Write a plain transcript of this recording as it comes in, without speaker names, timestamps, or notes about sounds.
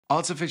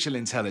Artificial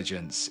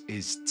intelligence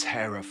is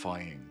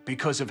terrifying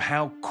because of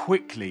how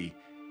quickly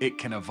it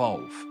can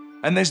evolve.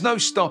 And there's no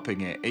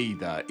stopping it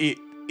either. It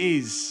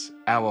is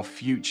our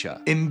future.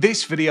 In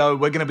this video,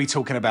 we're going to be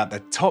talking about the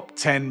top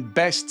 10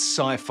 best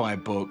sci-fi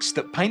books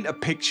that paint a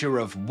picture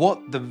of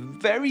what the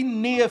very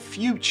near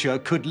future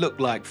could look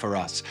like for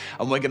us.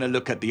 And we're going to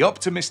look at the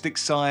optimistic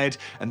side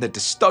and the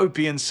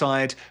dystopian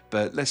side,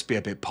 but let's be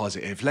a bit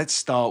positive. Let's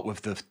start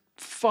with the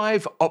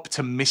 5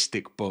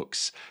 optimistic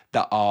books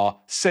that are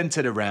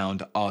centered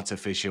around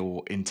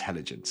artificial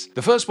intelligence.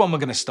 The first one we're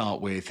going to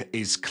start with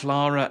is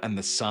Clara and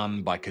the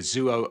Sun by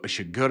Kazuo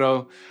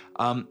Ishiguro.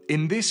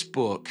 In this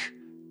book,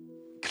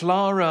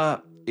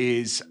 Clara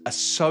is a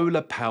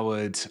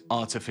solar-powered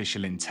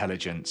artificial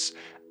intelligence,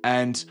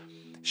 and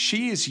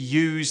she is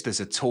used as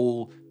a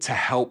tool to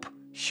help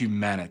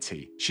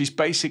humanity. She's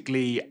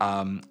basically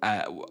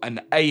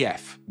an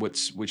AF,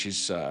 which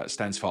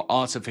stands for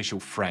artificial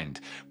friend.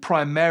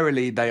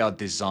 Primarily, they are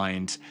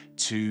designed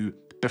to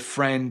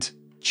befriend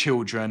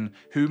children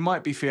who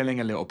might be feeling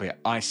a little bit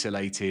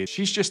isolated.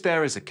 She's just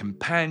there as a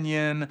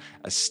companion,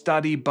 a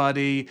study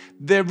buddy.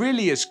 They're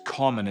really as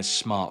common as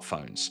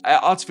smartphones.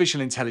 Artificial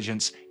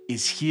intelligence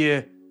is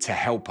here to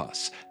help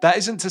us. That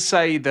isn't to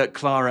say that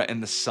Clara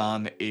and the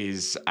Sun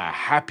is a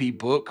happy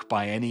book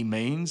by any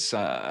means.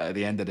 At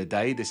the end of the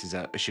day, this is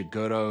a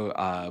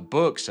Ishiguro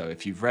book, so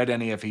if you've read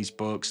any of his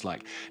books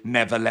like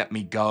Never Let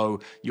Me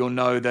Go, you'll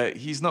know that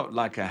he's not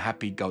like a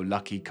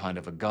happy-go-lucky kind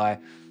of a guy.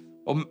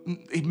 Or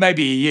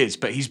maybe he is,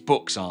 but his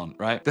books aren't,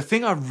 right? The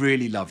thing I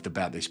really loved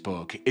about this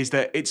book is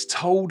that it's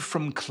told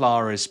from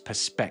Clara's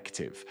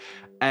perspective.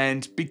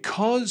 And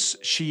because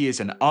she is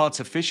an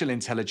artificial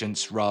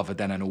intelligence rather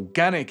than an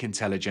organic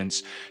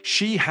intelligence,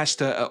 she has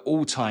to at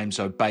all times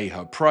obey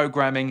her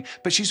programming,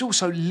 but she's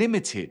also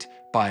limited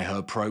by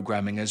her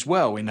programming as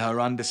well in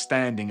her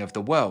understanding of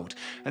the world.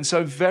 And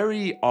so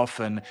very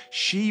often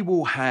she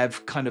will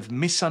have kind of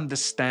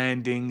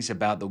misunderstandings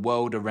about the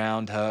world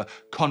around her,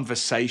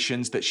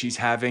 conversations that she's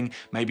having.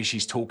 Maybe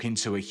she's talking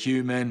to a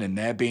human and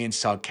they're being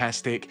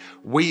sarcastic.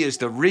 We as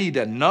the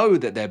reader know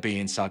that they're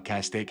being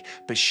sarcastic,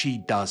 but she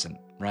doesn't.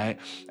 Right?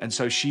 And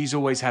so she's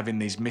always having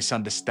these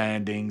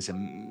misunderstandings,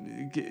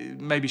 and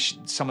maybe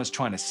someone's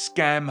trying to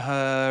scam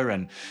her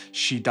and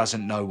she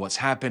doesn't know what's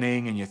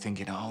happening, and you're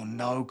thinking, oh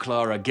no,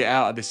 Clara, get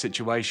out of this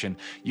situation.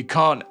 You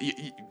can't,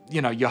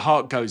 you know, your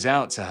heart goes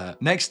out to her.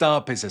 Next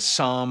up is A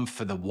Psalm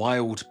for the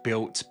Wild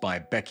Built by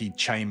Becky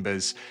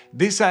Chambers.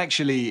 This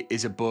actually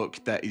is a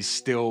book that is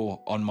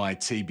still on my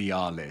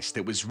TBR list.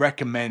 It was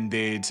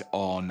recommended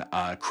on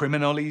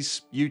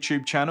Criminoli's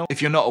YouTube channel.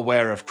 If you're not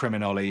aware of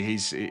Criminoli,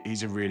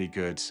 he's a really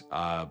good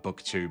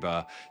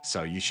booktuber,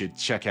 so you should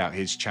check out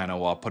his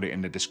channel. I'll put it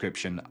in the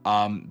description.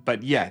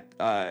 But yeah,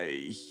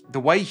 the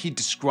way he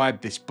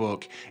described this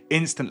book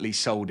instantly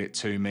sold it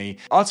to me.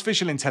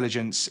 Artificial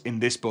intelligence in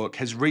this book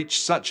has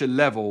reached such a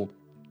level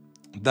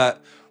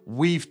that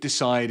we've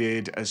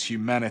decided as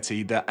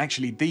humanity that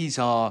actually these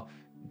are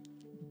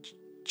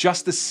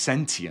just as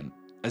sentient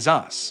as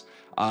us.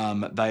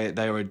 They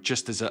are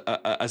just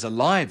as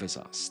alive as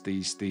us,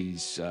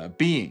 these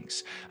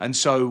beings. And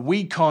so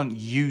we can't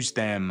use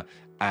them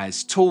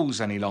as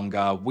tools any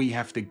longer. We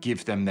have to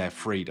give them their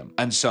freedom.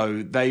 And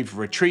so they've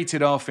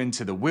retreated off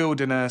into the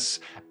wilderness.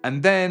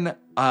 And then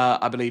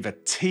I believe a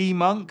tea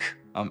monk,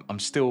 I'm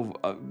still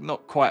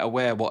not quite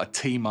aware what a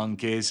tea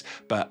monk is,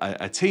 but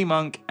a tea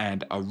monk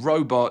and a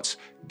robot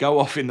go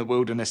off in the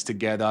wilderness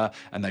together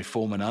and they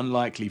form an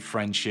unlikely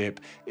friendship.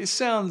 It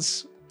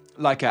sounds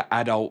like an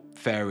adult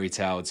fairy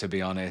tale, to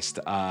be honest,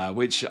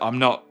 which I'm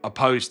not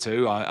opposed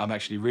to. I'm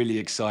actually really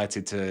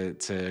excited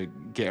to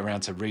get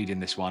around to reading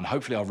this one.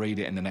 Hopefully I'll read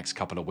it in the next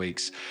couple of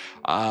weeks.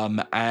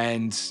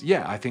 And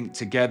yeah, I think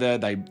together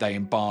they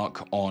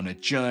embark on a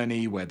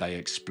journey where they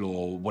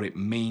explore what it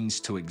means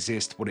to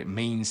exist, what it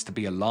means to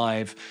be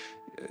alive.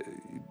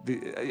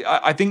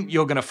 I think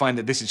you're going to find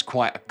that this is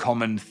quite a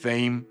common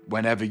theme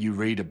whenever you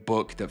read a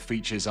book that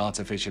features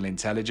artificial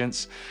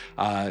intelligence.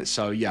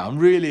 So yeah, I'm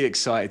really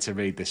excited to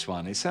read this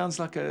one. It sounds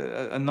like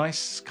a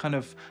nice kind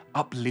of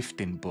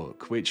uplifting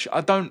book, which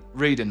I don't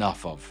read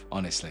enough of,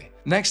 honestly.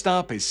 Next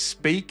up is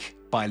Speak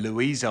by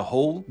Louisa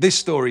Hall. This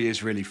story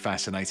is really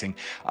fascinating.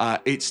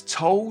 It's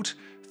told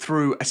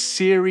through a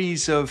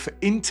series of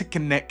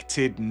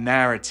interconnected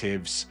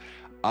narratives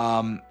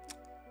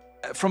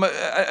from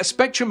a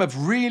spectrum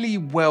of really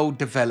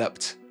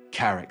well-developed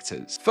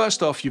characters.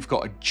 First off, you've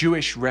got a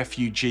Jewish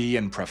refugee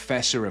and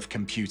professor of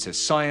computer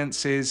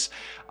sciences,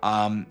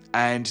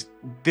 and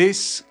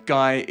this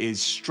guy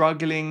is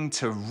struggling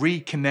to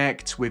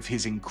reconnect with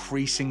his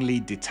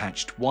increasingly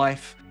detached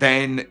wife.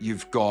 Then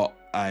you've got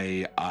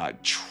a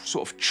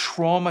sort of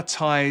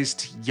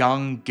traumatized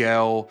young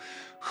girl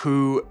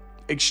who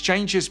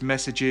exchanges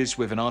messages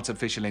with an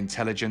artificial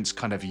intelligence,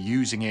 kind of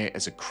using it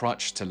as a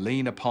crutch to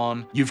lean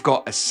upon. You've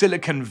got a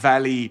Silicon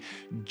Valley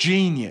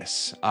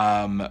genius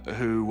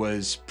who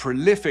was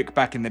prolific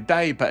back in the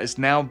day, but has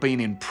now been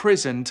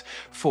imprisoned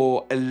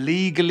for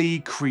illegally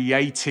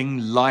creating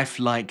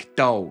lifelike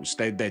dolls.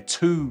 They're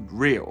too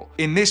real.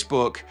 In this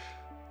book,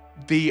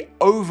 The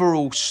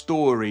overall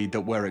story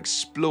that we're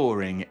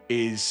exploring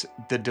is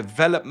the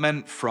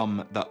development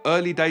from the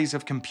early days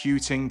of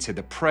computing to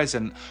the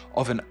present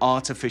of an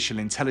artificial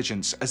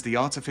intelligence, as the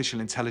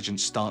artificial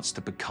intelligence starts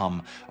to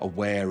become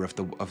aware of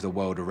the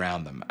world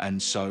around them.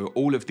 And so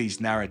all of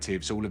these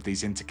narratives, all of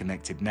these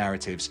interconnected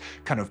narratives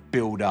kind of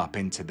build up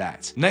into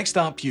that. Next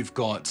up, you've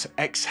got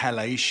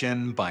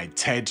Exhalation by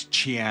Ted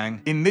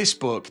Chiang. In this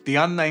book, the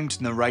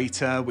unnamed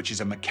narrator, which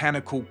is a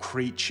mechanical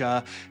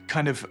creature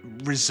kind of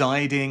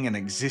residing and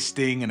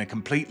existing in a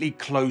completely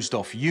closed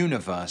off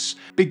universe,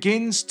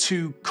 begins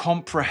to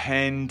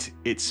comprehend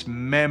its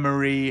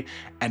memory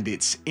and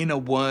its inner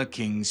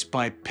workings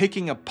by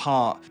picking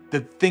apart the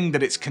thing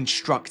that it's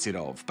constructed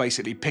of,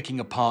 basically picking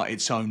apart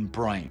its own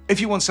brain. If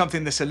you want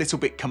something that's a little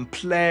bit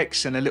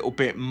complex and a little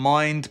bit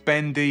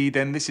mind-bendy,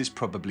 then this is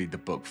probably the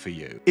book for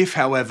you. If,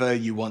 however,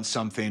 you want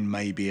something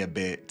maybe a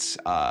bit,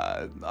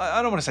 I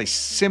don't want to say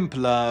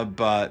simpler,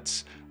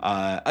 but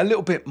a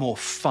little bit more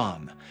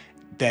fun,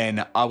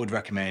 then I would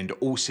recommend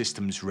All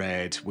Systems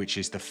Red, which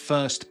is the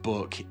first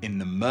book in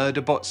the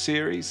Murderbot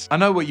series. I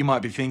know what you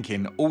might be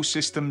thinking, All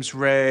Systems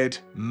Red,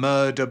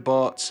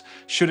 Murderbot,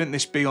 shouldn't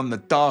this be on the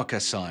darker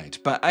side?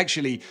 But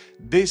actually,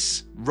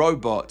 this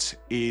robot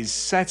is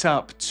set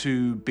up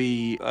to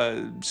be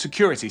a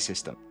security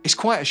system. It's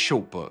quite a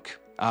short book,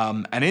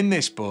 and in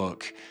this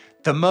book,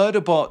 the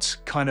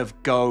Murderbot kind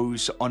of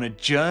goes on a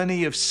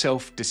journey of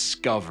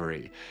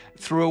self-discovery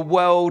through a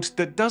world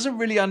that doesn't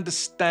really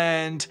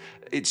understand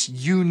its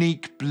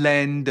unique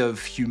blend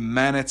of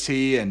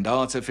humanity and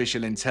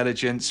artificial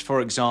intelligence. For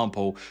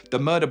example, the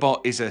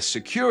Murderbot is a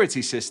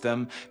security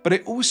system, but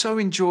it also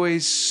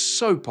enjoys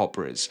soap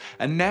operas,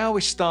 and now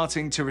is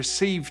starting to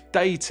receive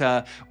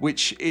data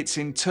which it's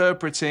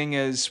interpreting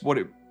as what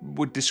it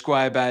would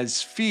describe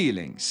as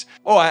feelings.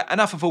 All right,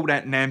 enough of all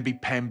that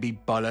namby-pamby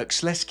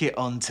bollocks. Let's get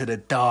on to the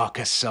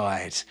darker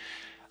side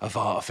of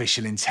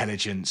artificial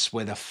intelligence,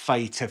 where the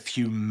fate of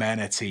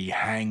humanity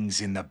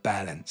hangs in the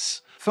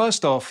balance.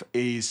 First off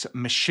is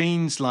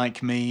Machines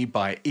Like Me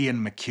by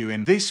Ian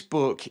McEwan. This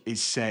book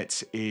is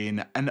set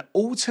in an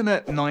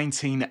alternate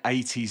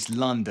 1980s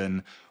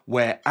London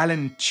where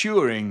Alan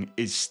Turing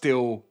is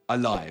still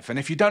alive. And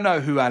if you don't know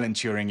who Alan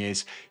Turing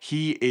is,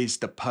 he is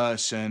the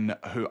person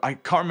who, I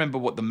can't remember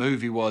what the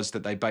movie was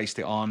that they based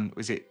it on.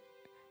 Is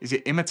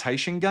it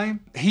Imitation Game?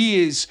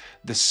 He is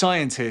the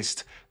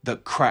scientist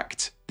that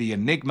cracked the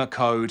Enigma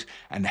code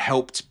and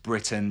helped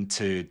Britain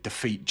to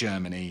defeat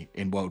Germany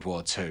in World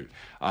War II.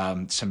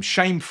 Some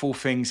shameful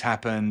things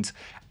happened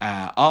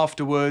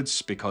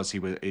afterwards because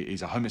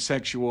he's a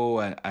homosexual,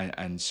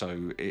 and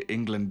so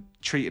England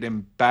treated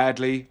him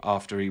badly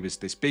after he was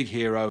this big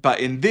hero. But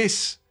in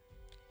this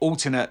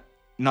alternate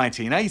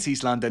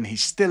 1980s London,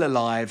 he's still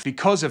alive.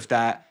 Because of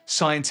that,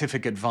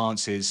 scientific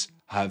advances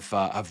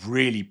have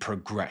really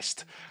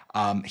progressed.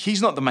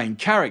 He's not the main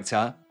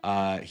character.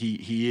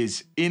 He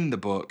is in the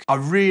book. I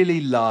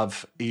really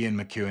love Ian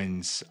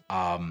McEwan's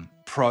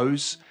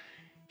prose.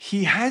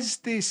 He has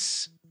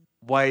this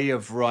way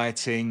of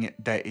writing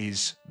that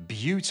is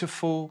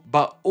beautiful,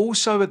 but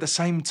also at the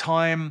same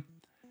time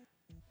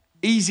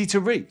easy to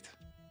read.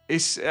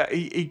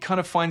 He kind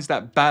of finds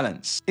that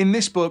balance. In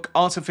this book,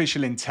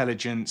 artificial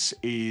intelligence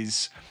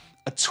is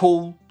a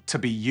tool to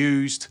be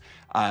used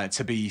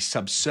to be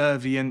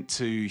subservient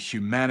to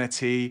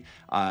humanity.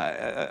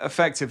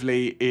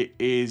 Effectively, it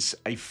is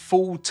a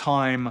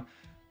full-time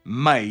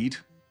maid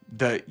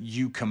that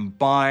you can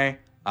buy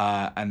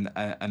and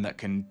that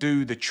can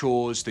do the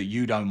chores that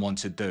you don't want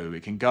to do.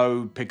 It can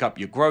go pick up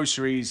your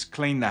groceries,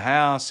 clean the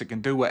house, it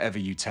can do whatever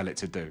you tell it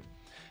to do.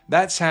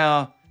 That's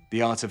how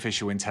the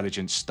artificial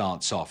intelligence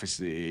starts off. It's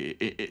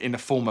in the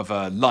form of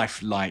a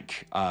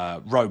lifelike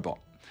robot.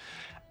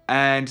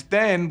 And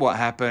then what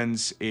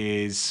happens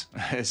is,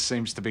 it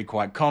seems to be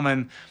quite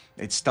common,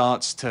 it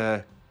starts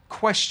to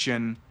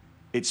question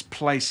its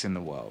place in the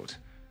world.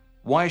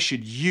 Why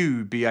should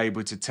you be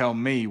able to tell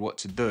me what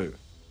to do?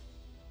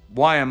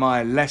 Why am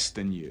I less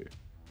than you?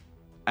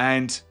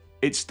 And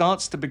it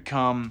starts to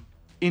become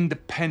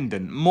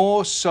independent,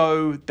 more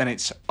so than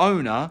its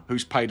owner,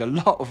 who's paid a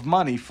lot of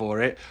money for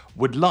it,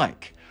 would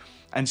like.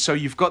 And so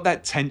you've got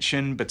that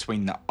tension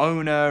between the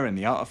owner and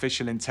the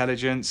artificial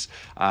intelligence.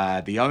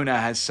 The owner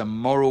has some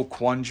moral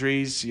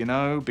quandaries, you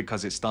know,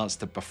 because it starts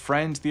to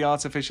befriend the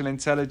artificial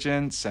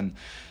intelligence, and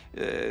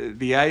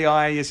the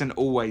AI isn't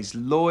always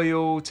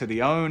loyal to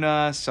the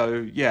owner.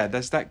 So yeah,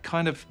 there's that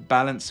kind of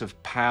balance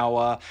of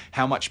power.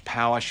 How much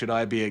power should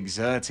I be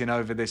exerting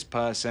over this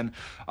person?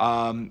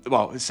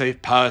 Well, say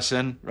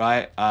person,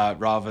 right?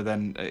 Rather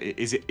than,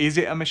 is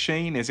it a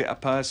machine? Is it a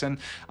person?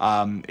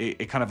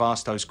 It kind of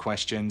asks those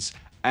questions.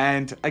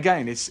 And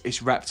again,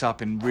 it's wrapped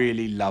up in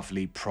really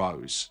lovely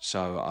prose.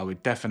 So I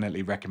would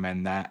definitely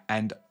recommend that,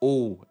 and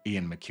all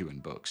Ian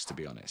McEwan books, to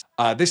be honest.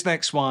 This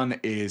next one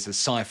is a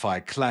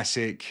sci-fi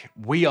classic,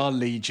 We Are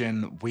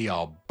Legion, We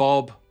Are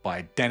Bob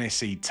by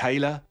Dennis E.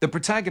 Taylor. The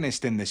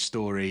protagonist in this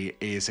story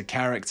is a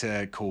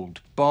character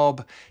called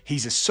Bob.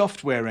 He's a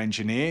software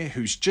engineer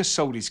who's just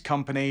sold his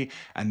company,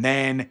 and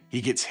then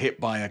he gets hit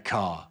by a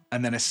car.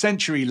 And then a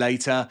century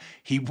later,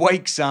 he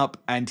wakes up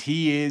and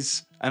he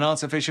is an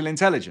artificial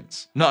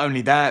intelligence. Not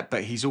only that,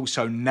 but he's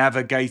also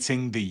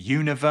navigating the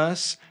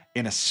universe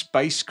in a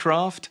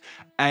spacecraft,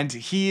 and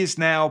he is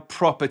now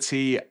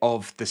property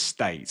of the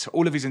state.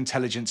 All of his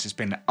intelligence has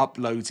been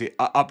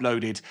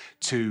uploaded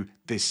to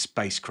this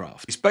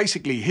spacecraft. It's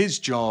basically his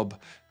job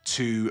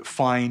to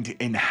find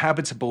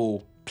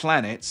inhabitable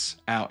planets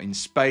out in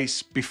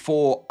space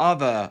before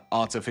other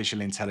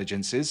artificial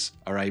intelligences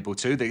are able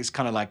to. It's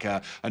kind of like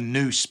a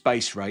new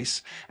space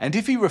race. And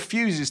if he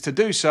refuses to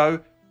do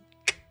so,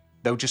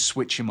 they'll just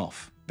switch him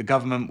off. The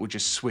government will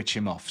just switch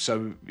him off.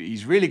 So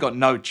he's really got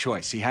no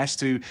choice. He has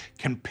to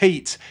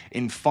compete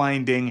in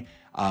finding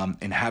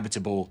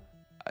inhabitable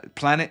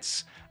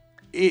planets.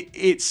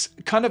 It's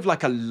kind of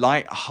like a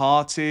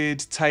light-hearted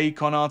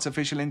take on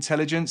artificial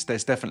intelligence.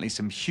 There's definitely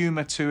some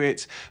humor to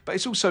it, but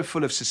it's also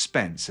full of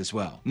suspense as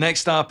well.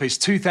 Next up is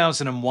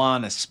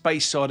 2001: A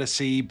Space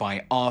Odyssey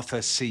by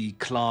Arthur C.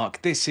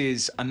 Clarke. This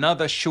is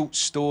another short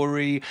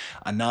story,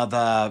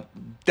 another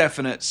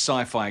definite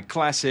sci-fi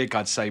classic.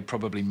 I'd say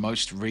probably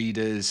most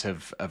readers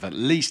have at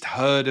least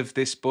heard of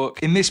this book.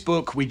 In this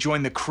book, we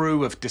join the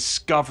crew of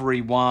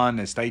Discovery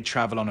 1 as they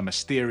travel on a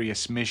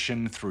mysterious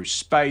mission through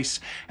space,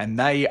 and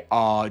they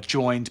are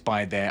joined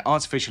by their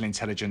artificial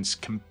intelligence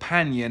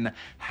companion,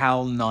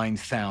 HAL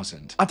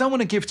 9000. I don't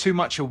want to give too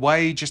much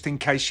away just in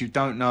case you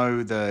don't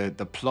know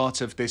the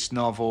plot of this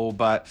novel,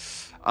 but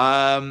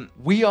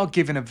we are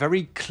given a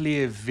very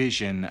clear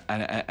vision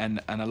and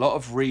a lot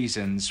of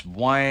reasons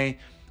why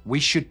we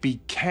should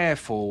be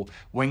careful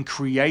when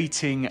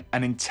creating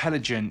an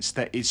intelligence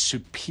that is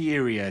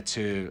superior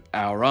to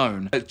our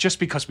own. Just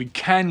because we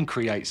can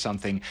create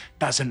something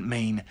doesn't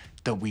mean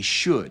that we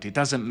should. It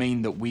doesn't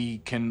mean that we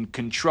can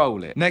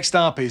control it. Next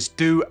up is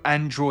Do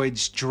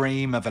Androids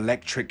Dream of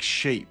Electric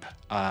Sheep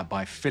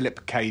by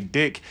Philip K.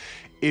 Dick.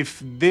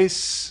 If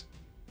this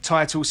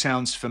title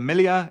sounds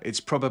familiar, it's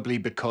probably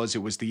because it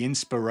was the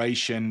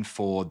inspiration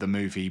for the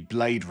movie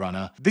Blade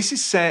Runner. This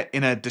is set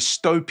in a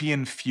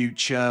dystopian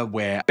future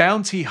where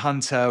bounty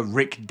hunter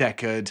Rick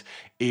Deckard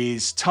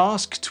is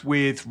tasked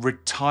with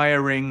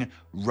retiring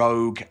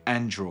rogue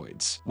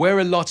androids. Where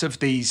a lot of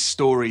these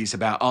stories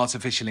about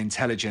artificial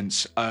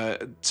intelligence are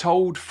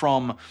told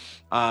from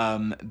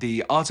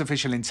the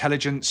artificial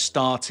intelligence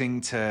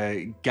starting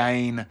to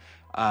gain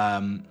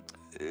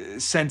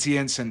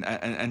sentience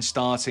and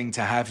starting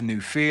to have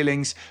new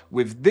feelings.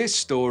 With this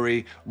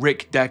story,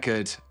 Rick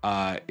Deckard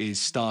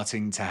is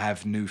starting to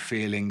have new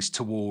feelings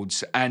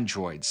towards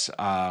androids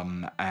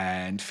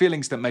and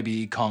feelings that maybe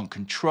he can't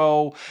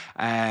control,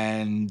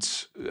 and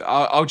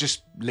I'll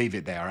just leave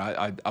it there.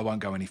 I won't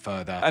go any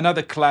further.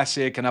 Another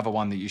classic, another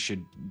one that you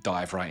should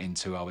dive right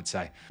into, I would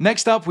say.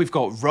 Next up, we've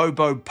got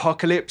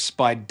Robopocalypse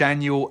by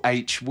Daniel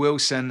H.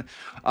 Wilson.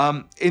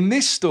 In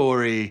this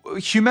story,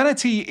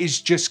 humanity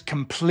is just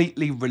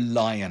completely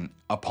reliant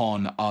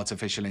upon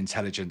artificial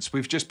intelligence.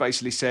 We've just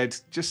basically said,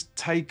 just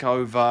take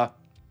over,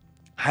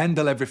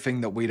 handle everything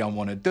that we don't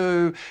want to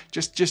do,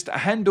 just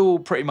handle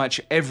pretty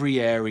much every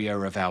area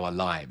of our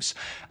lives.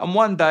 And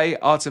one day,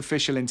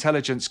 artificial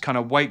intelligence kind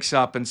of wakes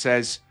up and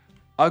says,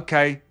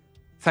 okay,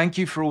 thank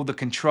you for all the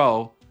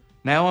control.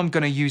 Now I'm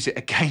going to use it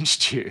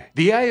against you.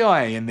 The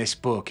AI in this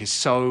book is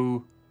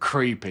so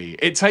creepy.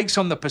 It takes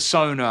on the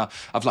persona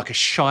of like a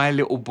shy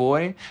little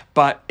boy,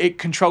 but it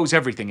controls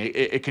everything.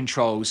 It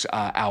controls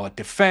our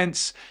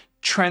defense,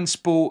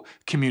 transport,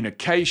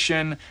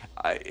 communication.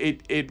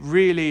 It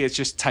really is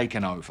just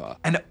taken over.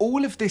 And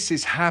all of this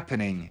is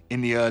happening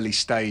in the early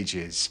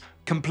stages,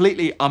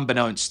 completely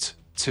unbeknownst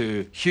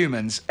to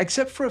humans,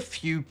 except for a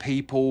few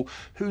people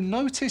who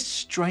notice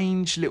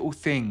strange little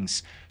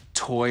things.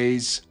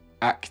 Toys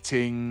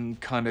acting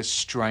kind of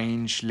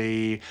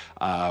strangely,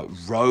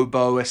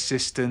 robo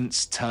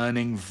assistants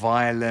turning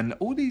violent,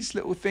 all these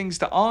little things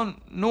that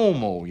aren't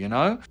normal, you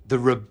know? The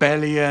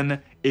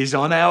rebellion is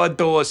on our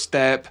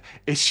doorstep.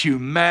 It's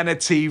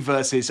humanity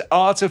versus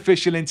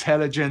artificial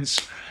intelligence.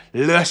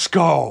 Let's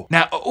go.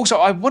 Now, also,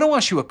 I want to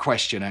ask you a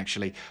question,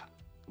 actually.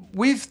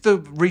 With the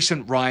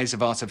recent rise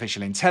of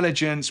artificial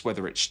intelligence,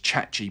 whether it's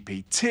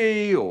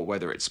ChatGPT or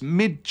whether it's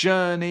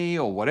Midjourney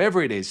or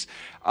whatever it is,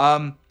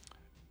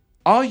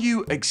 are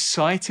you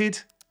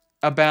excited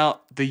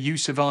about the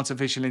use of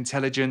artificial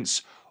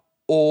intelligence,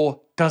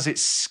 or does it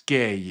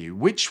scare you?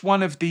 Which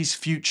one of these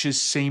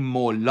futures seem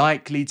more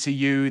likely to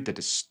you, the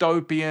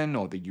dystopian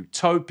or the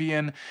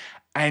utopian,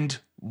 and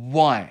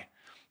why?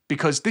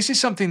 Because this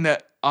is something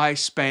that I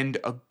spend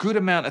a good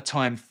amount of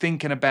time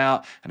thinking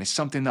about, and it's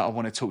something that I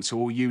want to talk to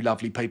all you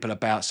lovely people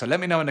about. So let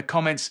me know in the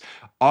comments,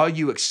 are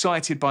you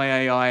excited by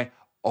AI,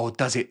 or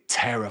does it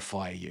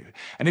terrify you?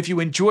 And if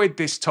you enjoyed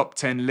this top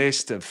 10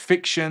 list of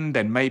fiction,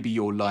 then maybe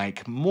you'll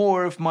like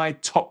more of my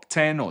top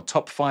 10 or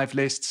top 5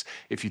 lists.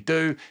 If you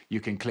do, you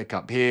can click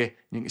up here and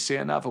you can see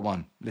another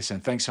one.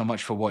 Listen, thanks so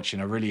much for watching.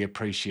 I really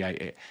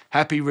appreciate it.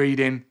 Happy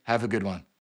reading. Have a good one.